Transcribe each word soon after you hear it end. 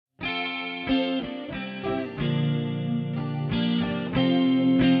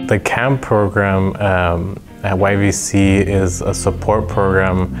The CAMP program at YVC is a support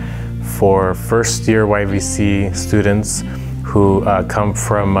program for first-year YVC students who come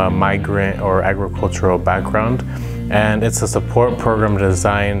from a migrant or agricultural background. And it's a support program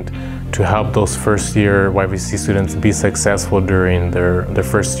designed to help those first-year YVC students be successful during their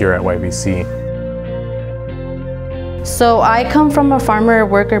first year at YVC. So I come from a farmer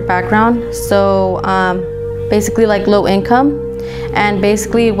worker background, so basically like low income. And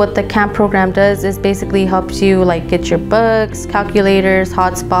basically what the CAMP program does is basically helps you like get your books, calculators,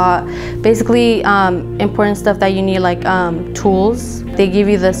 hotspot, basically important stuff that you need, like tools. They give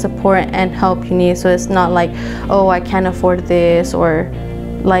you the support and help you need, so it's not like, oh, I can't afford this, or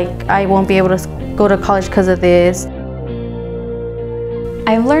like I won't be able to go to college because of this.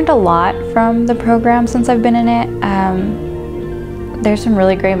 I've learned a lot from the program since I've been in it. There's some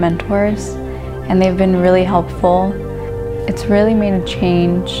really great mentors and they've been really helpful. It's really made a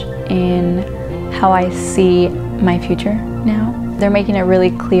change in how I see my future now. They're making it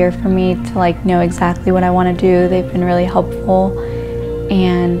really clear for me to like know exactly what I want to do. They've been really helpful,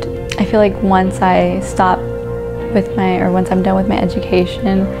 and I feel like once I stop with once I'm done with my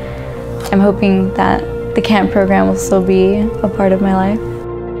education, I'm hoping that the CAMP program will still be a part of my life.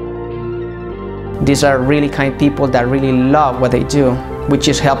 These are really kind people that really love what they do, which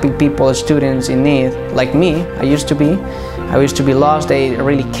is helping people, students in need, like me. I used to be lost. They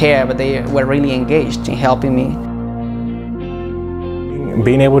really care, but they were really engaged in helping me.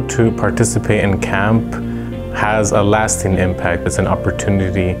 Being able to participate in CAMP has a lasting impact. It's an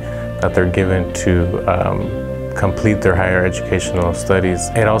opportunity that they're given to complete their higher educational studies.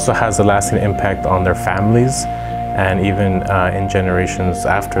 It also has a lasting impact on their families and even in generations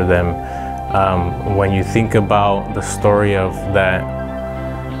after them. When you think about the story of that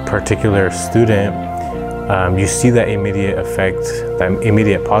particular student, you see that immediate effect, that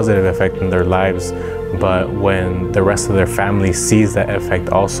immediate positive effect in their lives, but when the rest of their family sees that effect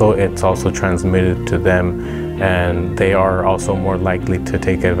also, it's also transmitted to them, and they are also more likely to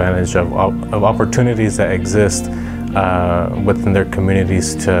take advantage of opportunities that exist within their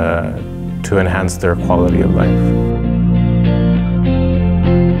communities to enhance their quality of life.